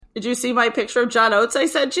Did you see my picture of John Oates I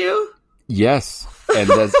sent you? Yes, and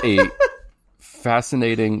that's a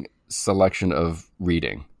fascinating selection of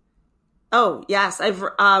reading. Oh, yes. I've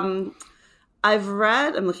read,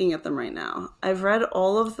 I'm looking at them right now. I've read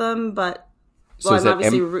all of them, but I'm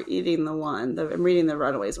obviously reading the one. I'm reading the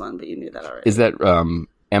Runaways one, but you knew that already. Is that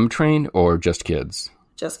M Train or Just Kids?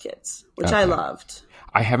 Just Kids, which I loved.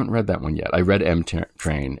 I haven't read that one yet. I read M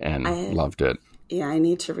Train and loved it. Yeah, I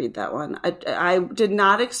need to read that one. I did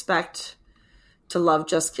not expect to love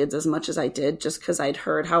Just Kids as much as I did, just because I'd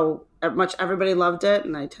heard how much everybody loved it,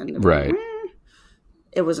 and I tend to be right.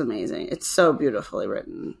 It was amazing. It's so beautifully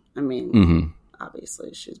written. I mean,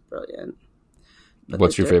 obviously she's brilliant. But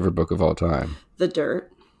what's your favorite book of all time? The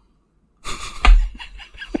Dirt.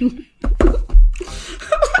 Did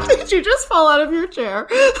you just fall out of your chair?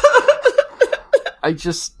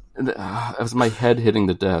 It was my head hitting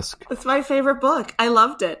the desk. It's my favorite book. I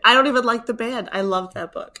loved it. I don't even like the band. I love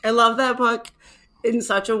that book. I love that book in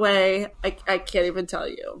such a way I can't even tell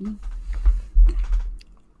you.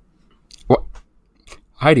 What,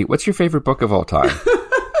 Heidi? What's your favorite book of all time?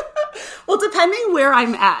 Well, depending where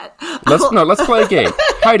I'm at. Let's play a game.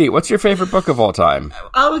 Heidi, what's your favorite book of all time?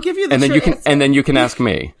 I will give you the and then you can ask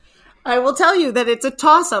me. I will tell you that it's a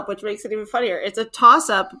toss-up, which makes it even funnier. It's a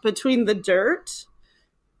toss-up between The Dirt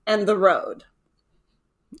and The Road.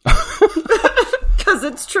 Because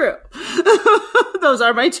it's true. Those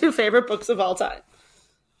are my two favorite books of all time.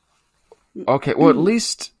 Okay, well, at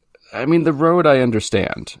least, I mean, The Road I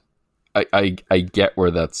understand. I get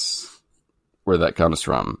where that comes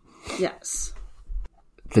from. Yes.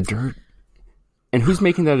 The Dirt. And who's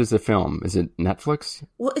making that as a film? Is it Netflix?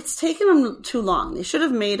 Well, it's taken them too long. They should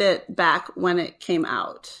have made it back when it came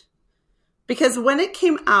out. Because when it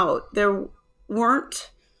came out, there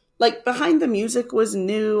weren't, like, Behind the Music was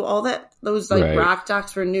new. All that, those, like, rock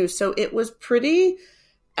docs were new. So it was pretty,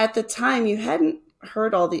 at the time, you hadn't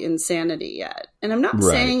heard all the insanity yet. And I'm not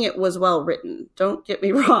saying it was well written. Don't get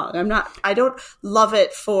me wrong. I don't love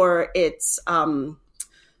it for its,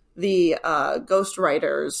 the ghost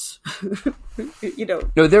writers,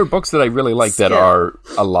 No, there are books that I really like that are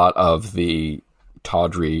a lot of the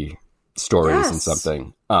tawdry stories and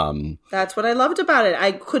something. That's what I loved about it.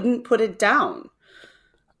 I couldn't put it down.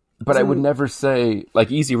 But I would never say,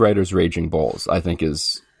 like, Easy Rider's Raging Bulls, I think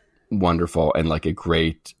is wonderful and like a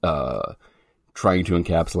great trying to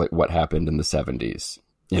encapsulate what happened in the 70s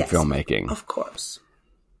in filmmaking. Of course.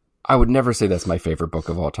 I would never say that's my favorite book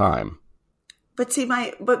of all time. But see,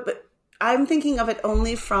 but I'm thinking of it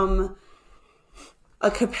only from a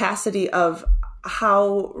capacity of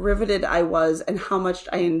how riveted I was and how much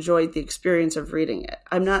I enjoyed the experience of reading it.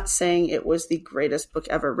 I'm not saying it was the greatest book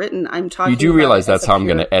ever written. I'm talking. You do realize that's how I'm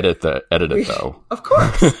going to edit it, though. Of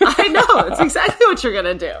course, I know. It's exactly what you're going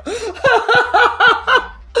to do.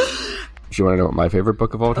 Do you want to know what my favorite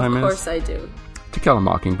book of all time is? Of course, I do. To Kill a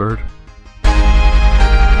Mockingbird.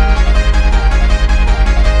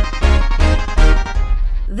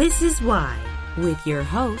 This is Why, with your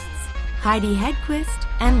hosts, Heidi Hedquist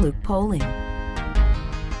and Luke Poling.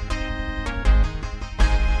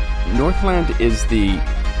 Northland is the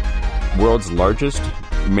world's largest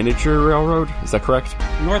miniature railroad. Is that correct?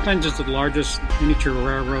 Northland is the largest miniature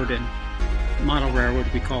railroad and model railroad,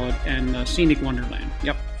 we call it, and scenic wonderland.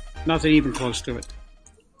 Yep. Nothing even close to it.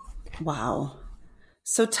 Wow.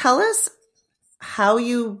 So tell us how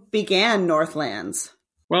you began Northlands.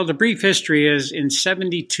 Well, the brief history is in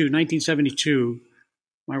 1972,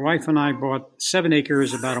 my wife and I bought 7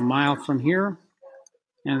 acres about a mile from here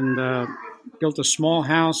and built a small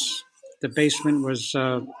house. The basement was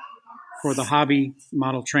for the hobby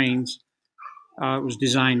model trains. It was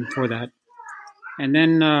designed for that. And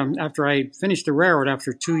then after I finished the railroad,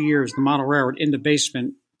 after 2 years, the model railroad in the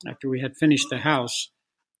basement, after we had finished the house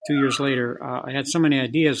 2 years later, I had so many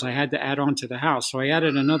ideas I had to add on to the house. So I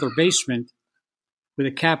added another basement with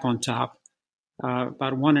a cap on top,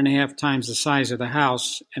 about 1.5 times the size of the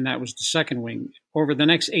house, and that was the second wing. Over the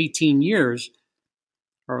next 18 years,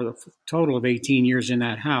 or the total of 18 years in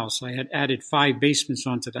that house, I had added 5 basements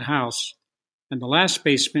onto the house, and the last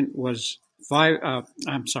basement was 3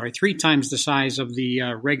 times the size of the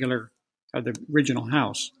the original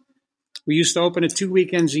house. We used to open it 2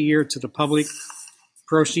 weekends a year to the public.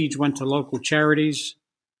 Proceeds went to local charities.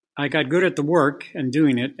 I got good at the work and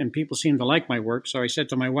doing it, and people seemed to like my work. So I said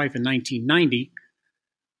to my wife in 1990,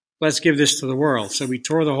 let's give this to the world. So we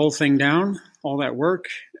tore the whole thing down, all that work.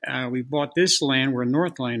 We bought this land where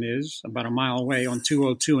Northland is, about a mile away on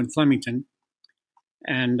 202 in Flemington,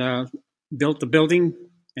 and built the building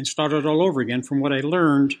and started all over again from what I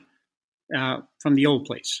learned from the old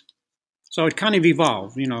place. So it kind of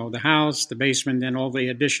evolved, the house, the basement, then all the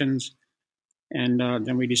additions. And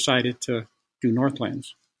then we decided to do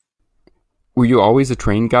Northlands. Were you always a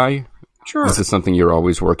train guy? Sure. Is this something you're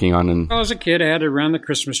always working on? Well, as a kid, I had it around the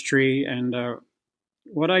Christmas tree. And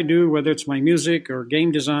what I do, whether it's my music or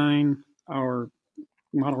game design or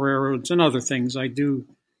model railroads and other things, I do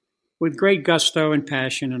with great gusto and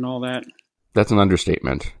passion and all that. That's an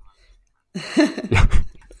understatement.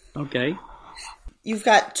 Okay. You've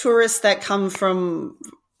got tourists that come from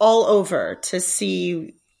all over to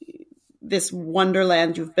see this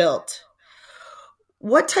wonderland you've built.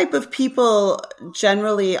 What type of people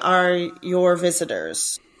generally are your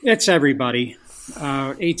visitors? It's everybody.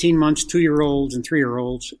 18 months, 2-year-olds and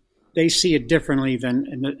 3-year-olds. They see it differently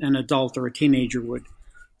than an adult or a teenager would.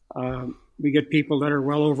 We get people that are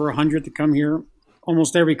well over 100 to come here.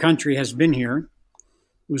 Almost every country has been here.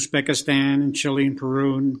 Uzbekistan and Chile and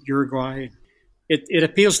Peru and Uruguay. It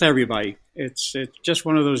appeals to everybody. It's just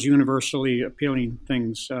one of those universally appealing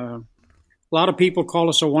things. A lot of people call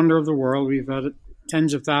us a wonder of the world. We've had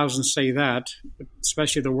tens of thousands say that,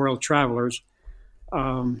 especially the world travelers.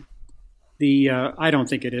 I don't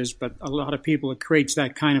think it is, but a lot of people, it creates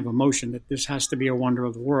that kind of emotion that this has to be a wonder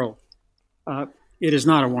of the world. It is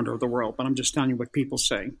not a wonder of the world, but I'm just telling you what people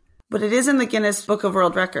say. But it is in the Guinness Book of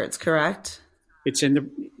World Records, correct?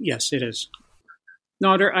 Yes, it is.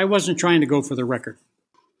 No, I wasn't trying to go for the record.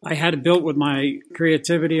 I had it built with my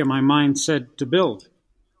creativity and my mindset to build.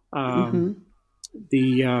 My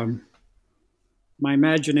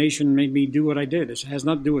imagination made me do what I did. It has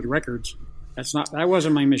nothing to do with records. That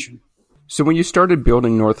wasn't my mission. So when you started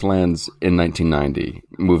building Northlands in 1990,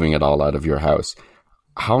 moving it all out of your house,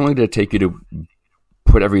 how long did it take you to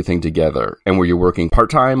put everything together? And were you working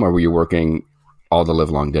part-time or were you working all the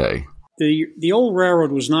livelong day? The old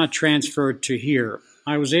railroad was not transferred to here.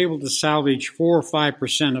 I was able to salvage 4 or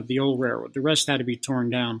 5% of the old railroad. The rest had to be torn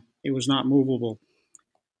down. It was not movable.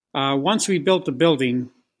 Once we built the building,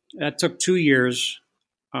 that took 2 years.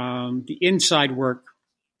 The inside work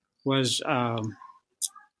was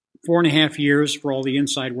 4.5 years for all the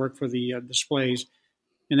inside work for the displays.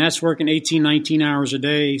 And that's working 18, 19 hours a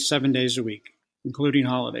day, 7 days a week, including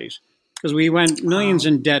holidays. Because we went millions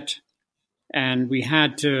in debt, and we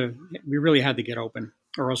really had to get open,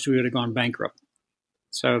 or else we would have gone bankrupt.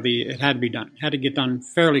 So it had to be done. It had to get done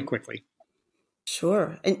fairly quickly.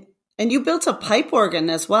 Sure. And you built a pipe organ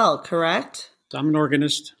as well, correct? I'm an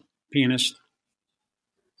organist, pianist.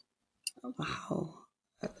 Wow.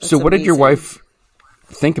 So what did your wife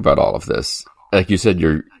think about all of this? Like you said,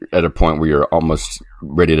 you're at a point where you're almost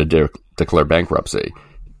ready to declare bankruptcy.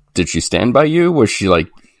 Did she stand by you? Was she like...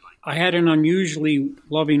 I had an unusually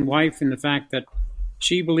loving wife in the fact that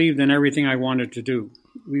she believed in everything I wanted to do.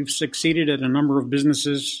 We've succeeded at a number of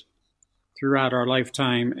businesses throughout our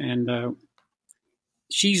lifetime, and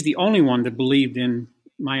she's the only one that believed in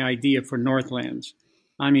my idea for Northlands.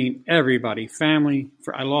 I mean, everybody, family.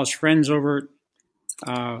 I lost friends over it,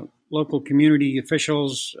 local community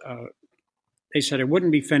officials. They said it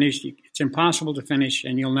wouldn't be finished. It's impossible to finish,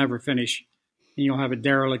 and you'll never finish. And you'll have a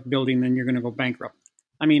derelict building, then you're going to go bankrupt.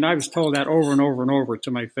 I mean, I was told that over and over and over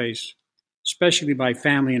to my face, especially by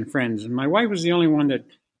family and friends. And my wife was the only one that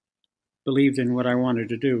believed in what I wanted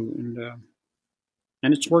to do.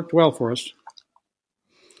 And it's worked well for us.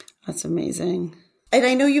 That's amazing. And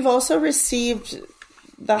I know you've also received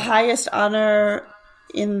the highest honor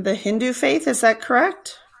in the Hindu faith. Is that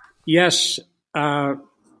correct? Yes.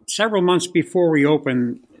 Several months before we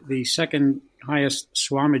opened, the second highest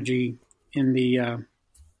Swamiji in the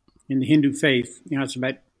Hindu faith, it's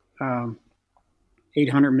about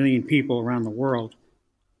 800 million people around the world.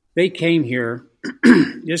 They came here.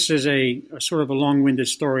 This is a sort of a long-winded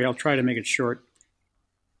story. I'll try to make it short.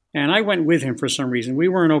 And I went with him for some reason. We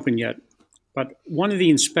weren't open yet. But one of the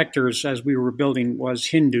inspectors, as we were building, was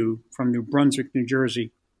Hindu from New Brunswick, New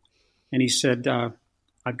Jersey. And he said,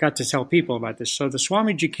 I've got to tell people about this. So the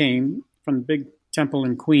Swamiji came from the big temple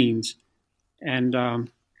in Queens. And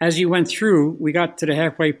as he went through, we got to the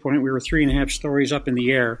halfway point. We were 3.5 stories up in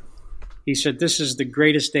the air. He said, "This is the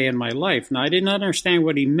greatest day in my life." Now, I did not understand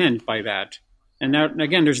what he meant by that. And now,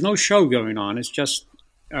 again, there's no show going on. It's just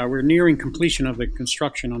we're nearing completion of the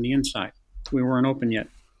construction on the inside. We weren't open yet.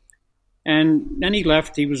 And then he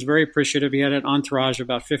left. He was very appreciative. He had an entourage of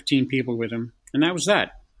about 15 people with him. And that was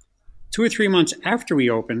that. 2 or 3 months after we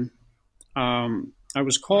opened, I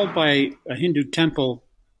was called by a Hindu temple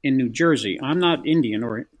in New Jersey. I'm not Indian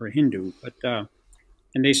or Hindu, but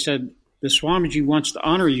and they said, the Swamiji wants to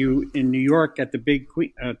honor you in New York at the big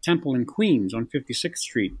temple in Queens on 56th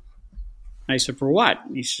Street. I said, for what?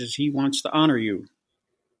 He says, he wants to honor you.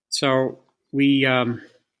 So we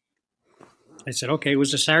I said, okay, it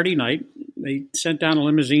was a Saturday night. They sent down a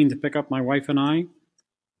limousine to pick up my wife and I,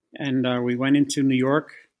 and we went into New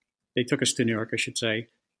York. They took us to New York, I should say.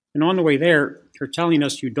 And on the way there, they're telling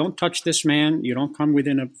us, you don't touch this man, you don't come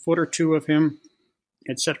within a foot or two of him,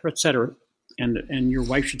 et cetera, and your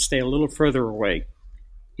wife should stay a little further away.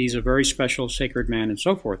 He's a very special, sacred man, and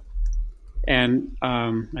so forth. And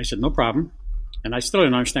I said, no problem. And I still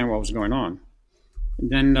didn't understand what was going on. And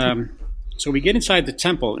then, so we get inside the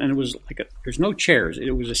temple, and it was like there's no chairs.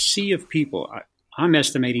 It was a sea of people. I'm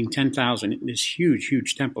estimating 10,000 in this huge,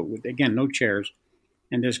 huge temple with, again, no chairs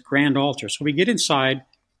and this grand altar. So we get inside,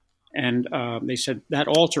 and they said that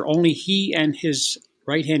altar, only he and his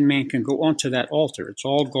right-hand man can go onto that altar. It's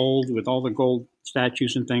all gold with all the gold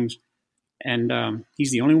statues and things. And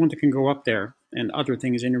he's the only one that can go up there and other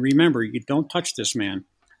things. And remember, you don't touch this man.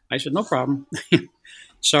 I said, no problem.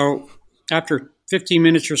 So after 15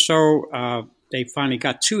 minutes or so, they finally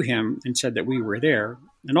got to him and said that we were there.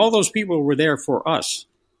 And all those people were there for us.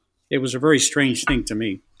 It was a very strange thing to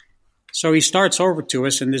me. So he starts over to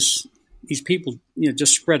us, and these people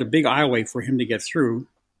just spread a big aisleway for him to get through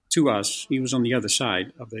to us. He was on the other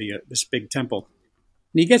side of this big temple.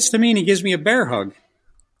 And he gets to me, and he gives me a bear hug.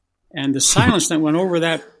 And the silence that went over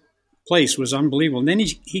that place was unbelievable. And then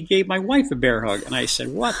he gave my wife a bear hug. And I said,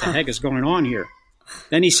 what the heck is going on here?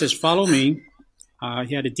 Then he says, follow me.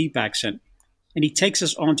 He had a deep accent. And he takes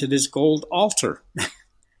us onto this gold altar.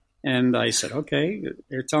 And I said, okay,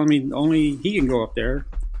 they're telling me only he can go up there.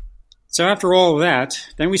 So after all of that,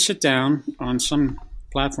 then we sit down on some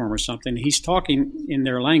platform or something. He's talking in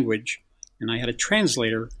their language. And I had a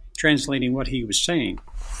translator translating what he was saying.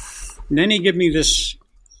 And then he gave me this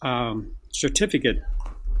certificate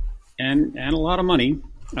and a lot of money,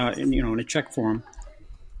 in a check form.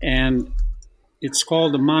 And it's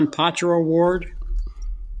called the Manpatra Award.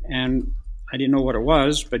 And I didn't know what it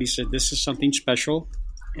was, but he said, this is something special.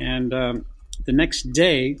 And the next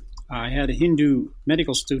day, I had a Hindu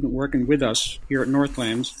medical student working with us here at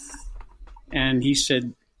Northlands. And he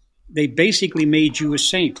said, they basically made you a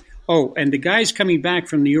saint. Oh, and the guys coming back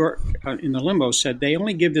from New York in the limo said they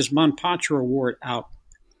only give this Manpatra Award out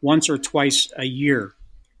once or twice a year,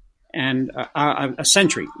 and a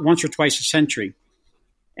century, once or twice a century.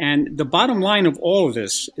 And the bottom line of all of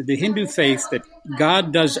this, the Hindu faith that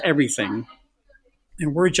God does everything,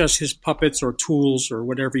 and we're just his puppets or tools or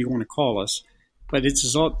whatever you want to call us. But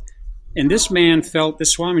it's all, and this man felt,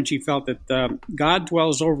 this Swamiji felt that God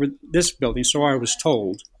dwells over this building, so I was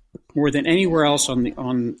told, more than anywhere else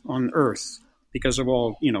on earth, because of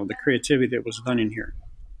all the creativity that was done in here.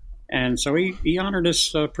 And so he honored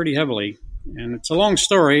us pretty heavily. And it's a long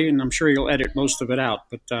story, and I'm sure he'll edit most of it out.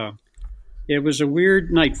 But it was a weird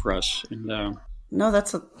night for us. And no,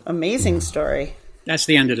 that's an amazing story. That's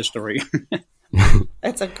the end of the story.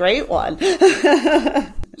 It's a great one.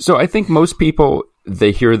 So I think most people,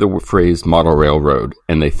 they hear the phrase model railroad,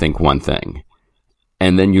 and they think one thing.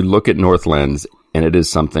 And then you look at Northlands, and it is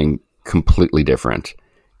something completely different.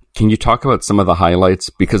 Can you talk about some of the highlights?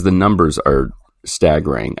 Because the numbers are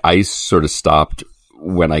staggering. I sort of stopped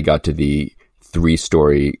when I got to the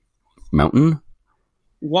 3-story mountain.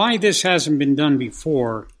 Why this hasn't been done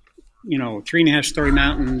before, 3.5-story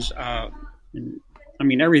mountains,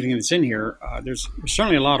 everything that's in here, there's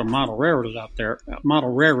certainly a lot of model railroads out there,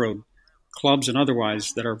 model railroad clubs and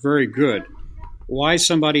otherwise that are very good. Why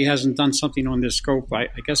somebody hasn't done something on this scope, I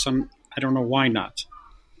guess I don't know why not.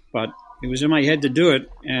 But it was in my head to do it,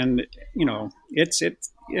 and,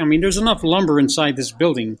 there's enough lumber inside this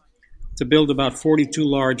building to build about 42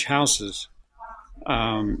 large houses.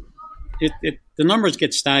 The numbers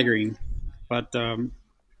get staggering, but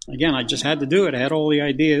again, I just had to do it. I had all the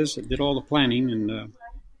ideas, I did all the planning, and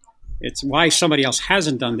it's why somebody else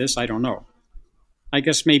hasn't done this, I don't know. I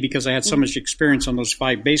guess maybe because I had so much experience on those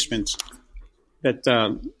 5 basements that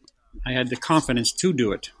I had the confidence to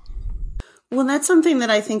do it. Well, that's something that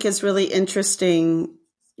I think is really interesting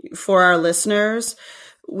for our listeners.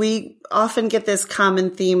 We often get this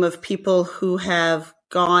common theme of people who have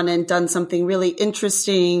gone and done something really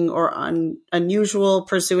interesting or unusual,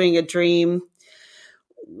 pursuing a dream.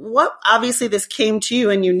 Obviously this came to you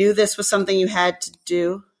and you knew this was something you had to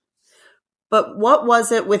do, but what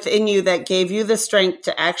was it within you that gave you the strength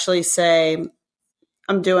to actually say,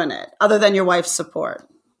 I'm doing it, other than your wife's support?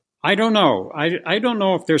 I don't know. I don't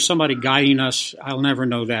know if there's somebody guiding us. I'll never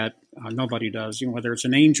know that. Nobody does. Whether it's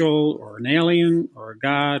an angel or an alien or a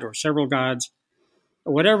god or several gods,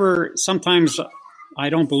 whatever. Sometimes I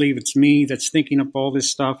don't believe it's me that's thinking up all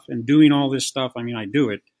this stuff and doing all this stuff. I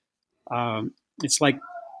do it. It's like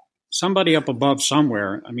somebody up above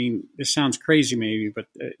somewhere. This sounds crazy maybe, but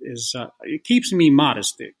it keeps me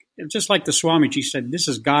modest. just like the Swamiji said, this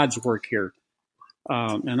is God's work here,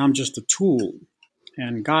 and I'm just a tool.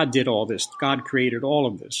 And God did all this. God created all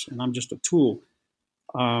of this, and I'm just a tool.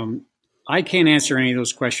 I can't answer any of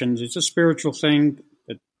those questions. It's a spiritual thing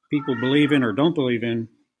that people believe in or don't believe in.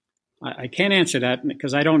 I can't answer that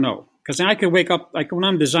because I don't know. Because I can wake up, like when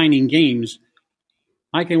I'm designing games,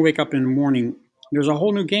 I can wake up in the morning, there's a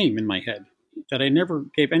whole new game in my head that I never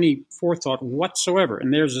gave any forethought whatsoever.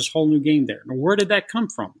 And there's this whole new game there. Now, where did that come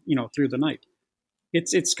from, through the night?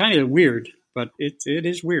 It's kind of weird, but it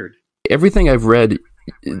is weird. Everything I've read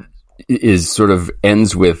is sort of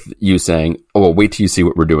ends with you saying, oh, well, wait till you see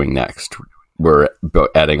what we're doing next. We're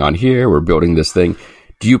adding on here. We're building this thing.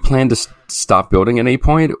 Do you plan to stop building at any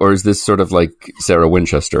point? Or is this sort of like Sarah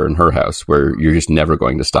Winchester in her house where you're just never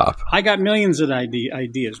going to stop? I got millions of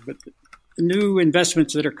ideas, but the new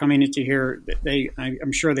investments that are coming into here,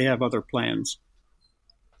 I'm sure they have other plans.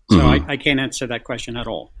 So I can't answer that question at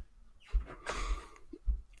all.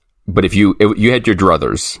 But if you had your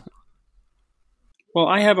druthers. Well,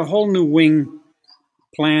 I have a whole new wing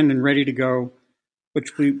planned and ready to go,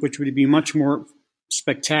 which would be much more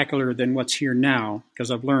spectacular than what's here now, because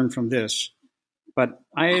I've learned from this. But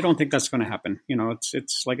I don't think that's going to happen.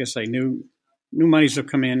 It's like I say, new monies have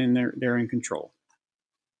come in and they're in control.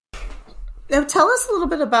 Now, tell us a little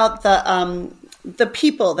bit about the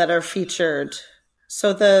people that are featured.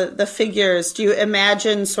 So the figures. Do you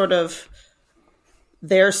imagine sort of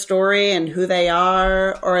their story and who they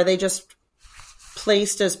are, or are they just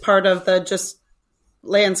placed as part of the just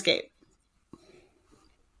landscape?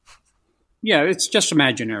 Yeah, it's just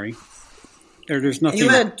imaginary. There's nothing.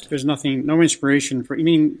 There's nothing. No inspiration for. You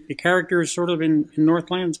mean the characters sort of in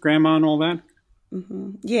Northlands, Grandma and all that?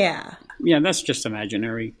 Mm-hmm. Yeah. Yeah, that's just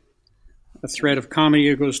imaginary. A thread of comedy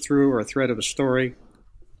that goes through, or a thread of a story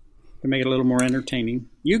to make it a little more entertaining.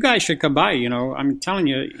 You guys should come by. I'm telling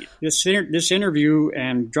you, this interview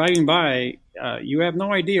and driving by, you have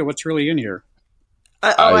no idea what's really in here.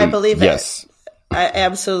 I believe it. Yes. I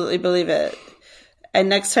absolutely believe it. And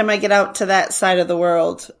next time I get out to that side of the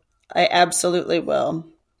world, I absolutely will.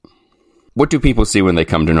 What do people see when they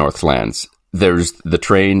come to Northlands? There's the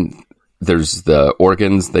train, there's the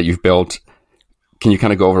organs that you've built. Can you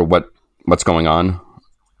kind of go over what's going on?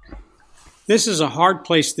 This is a hard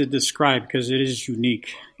place to describe because it is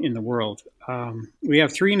unique in the world. We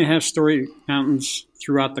have 3.5-story mountains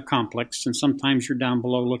throughout the complex, and sometimes you're down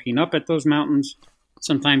below looking up at those mountains.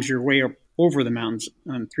 Sometimes you're way up over the mountains,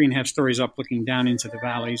 3.5 stories up looking down into the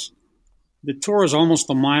valleys. The tour is almost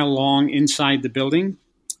a mile long inside the building.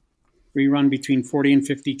 We run between 40 and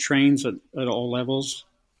 50 trains at all levels.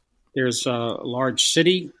 There's a large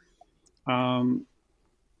city. People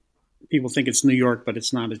think it's New York, but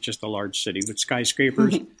it's not. It's just a large city with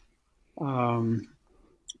skyscrapers.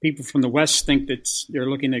 People from the west think that they're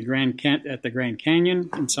looking at the Grand Canyon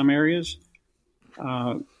in some areas.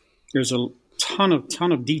 There's a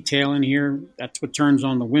ton of detail in here. That's what turns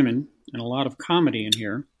on the women, and a lot of comedy in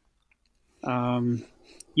here.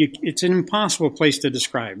 It's an impossible place to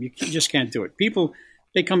describe. You just can't do it. People,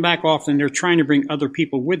 they come back often. They're trying to bring other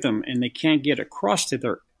people with them, and they can't get across to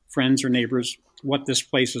their friends or neighbors what this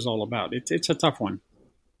place is all about. It's a tough one.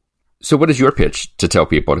 So what is your pitch to tell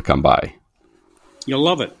people to come by? You'll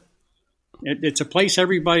love it. It's a place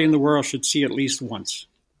everybody in the world should see at least once,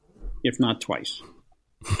 if not twice.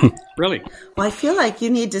 Really. Well, I feel like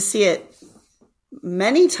you need to see it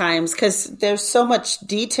many times because there's so much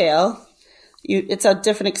detail. It's a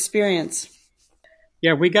different experience.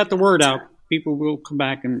 Yeah, we got the word out. People will come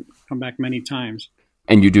back many times.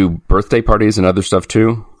 And you do birthday parties and other stuff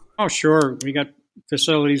too? Oh, sure. We got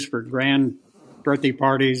facilities for grand birthday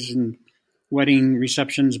parties and wedding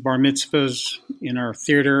receptions, bar mitzvahs in our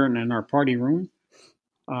theater and in our party room.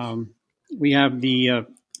 We have to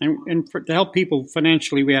help people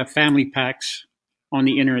financially, we have family packs on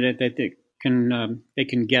the internet that they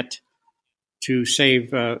can get to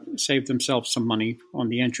save themselves some money on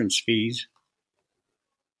the entrance fees.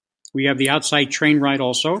 We have the outside train ride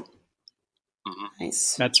also.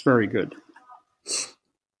 Nice. That's very good.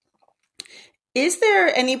 Is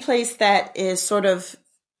there any place that is sort of,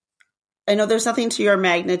 I know there's nothing to your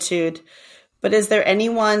magnitude, but is there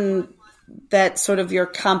anyone that's sort of your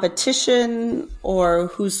competition or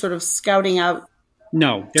who's sort of scouting out?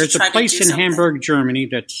 No, there's a place in Hamburg, Germany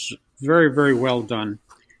that's very, very well done.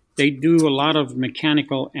 They do a lot of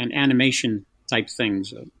mechanical and animation type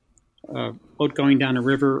things. A boat going down a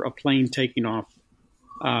river, a plane taking off.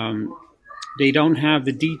 They don't have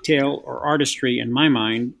the detail or artistry, in my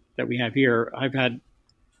mind, that we have here. I've had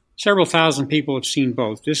several thousand people have seen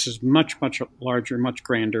both. This is much, much larger, much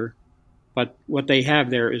grander. But what they have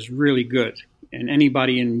there is really good. and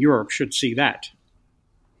anybody in Europe should see that.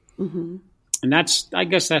 Mm-hmm. And I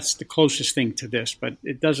guess that's the closest thing to this, but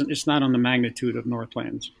it's not on the magnitude of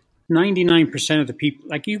Northlands. 99% of the people,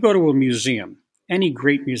 like you go to a museum, any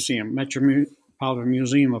great museum, Metropolitan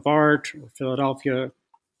Museum of Art or Philadelphia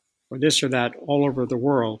or this or that all over the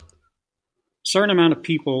world, a certain amount of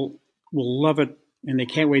people will love it and they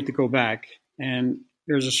can't wait to go back. And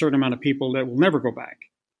there's a certain amount of people that will never go back.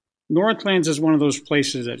 Northlands is one of those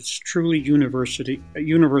places that it's truly universally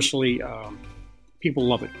people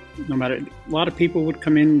love it. No matter, a lot of people would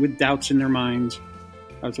come in with doubts in their minds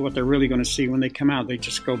as to what they're really going to see. When they come out, they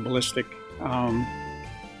just go ballistic. A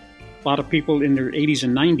lot of people in their 80s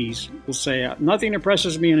and 90s will say, nothing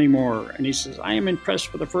impresses me anymore. And he says, I am impressed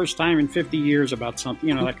for the first time in 50 years about something,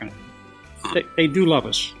 that kind of thing. They do love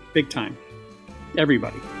us, big time.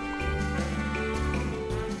 Everybody.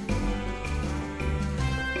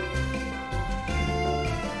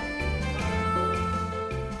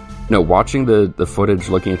 No, watching the footage,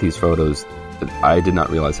 looking at these photos, I did not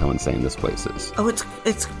realize how insane this place is. Oh,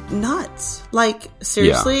 it's nuts. Like,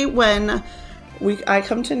 seriously, when I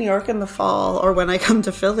come to New York in the fall, or when I come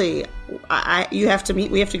to Philly, we have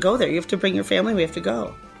to go there. You have to bring your family, we have to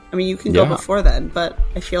go. I mean, you can go before then, but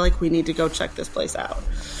I feel like we need to go check this place out.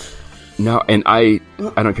 No, and I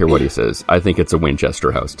don't care what he says. I think it's a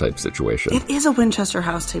Winchester House type situation. It is a Winchester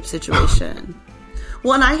House type situation.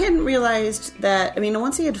 Well, and I hadn't realized that,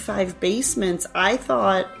 once he had 5 basements, I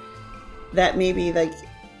thought that maybe, like,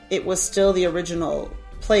 it was still the original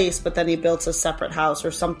place, but then he built a separate house or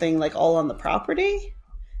something, like, all on the property.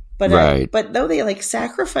 But right. But no, they, like,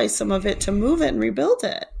 sacrificed some of it to move it and rebuild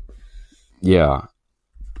it. Yeah.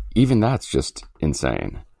 Even that's just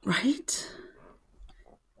insane. Right?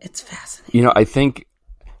 It's fascinating.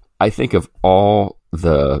 I think of all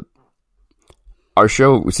the... Our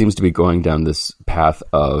show seems to be going down this path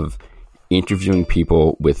of interviewing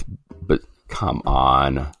people but come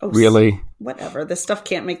on, really? Whatever. This stuff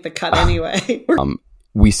can't make the cut anyway.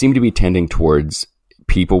 We seem to be tending towards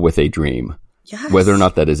people with a dream. Yes. Whether or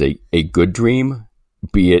not that is a good dream,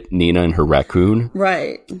 be it Nina and her raccoon.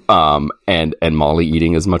 Right. And Molly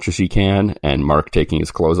eating as much as she can, and Mark taking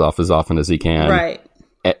his clothes off as often as he can. Right.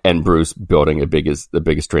 And Bruce building the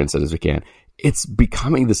biggest train set as we can. It's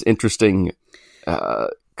becoming this interesting...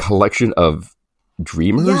 collection of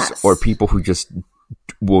dreamers or people who just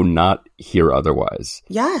will not hear otherwise.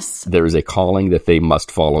 Yes. There is a calling that they must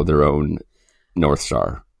follow their own North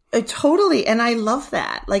Star. Totally. And I love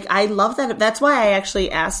that. Like, I love that. That's why I actually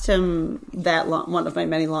asked him one of my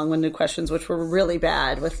many long-winded questions, which were really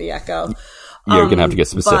bad with the echo. You're going to have to get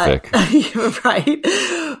specific. Right.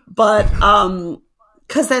 But,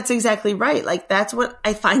 because that's exactly right. Like, that's what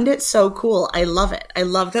I find it so cool. I love it. I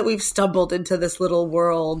love that we've stumbled into this little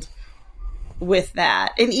world with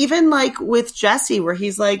that. And even like with Jesse, where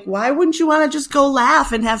he's like, why wouldn't you want to just go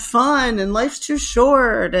laugh and have fun? And life's too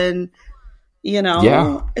short. And, I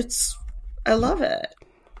love it.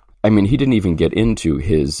 I mean, he didn't even get into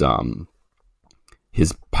his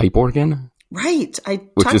pipe organ. Right.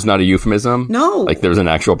 Which is not a euphemism. No. Like, there's an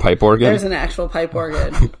actual pipe organ. There's an actual pipe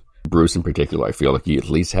organ. Bruce in particular, I feel like you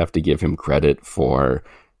at least have to give him credit for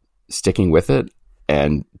sticking with it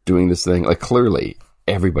and doing this thing. Like, clearly,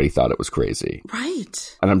 everybody thought it was crazy.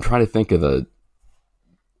 Right. And I'm trying to think of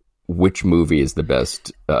which movie is the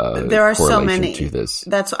best there are so many to this.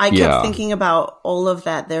 I kept thinking about all of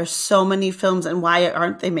that. There's so many films, and why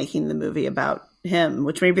aren't they making the movie about him?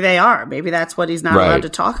 Which maybe they are. Maybe that's what he's not allowed to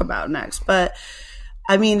talk about next. But,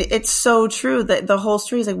 it's so true that the whole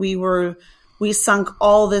story is like we sunk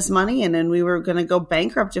all this money in, and we were going to go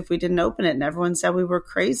bankrupt if we didn't open it. And everyone said we were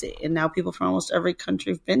crazy. And now people from almost every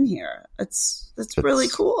country have been here. It's really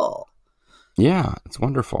cool. Yeah, it's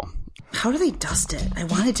wonderful. How do they dust it? I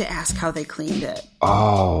wanted to ask how they cleaned it.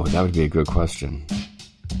 Oh, that would be a good question.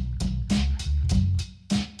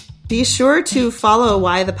 Be sure to follow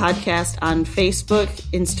Why the Podcast on Facebook,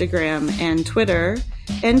 Instagram, and Twitter.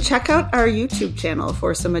 And check out our YouTube channel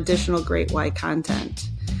for some additional great Why content.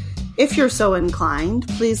 If you're so inclined,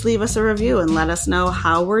 please leave us a review and let us know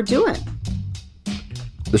how we're doing.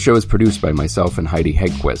 The show is produced by myself and Heidi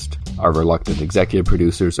Hedquist. Our reluctant executive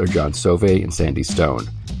producers are John Sauvé and Sandy Stone.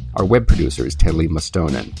 Our web producer is Tenley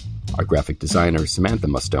Mustonen. Our graphic designer is Samantha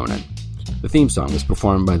Mustonen. The theme song was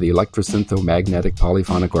performed by the Electrosyntho-Magnetic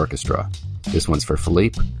Polyphonic Orchestra. This one's for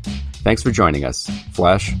Philippe. Thanks for joining us.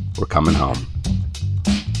 Flash, we're coming home.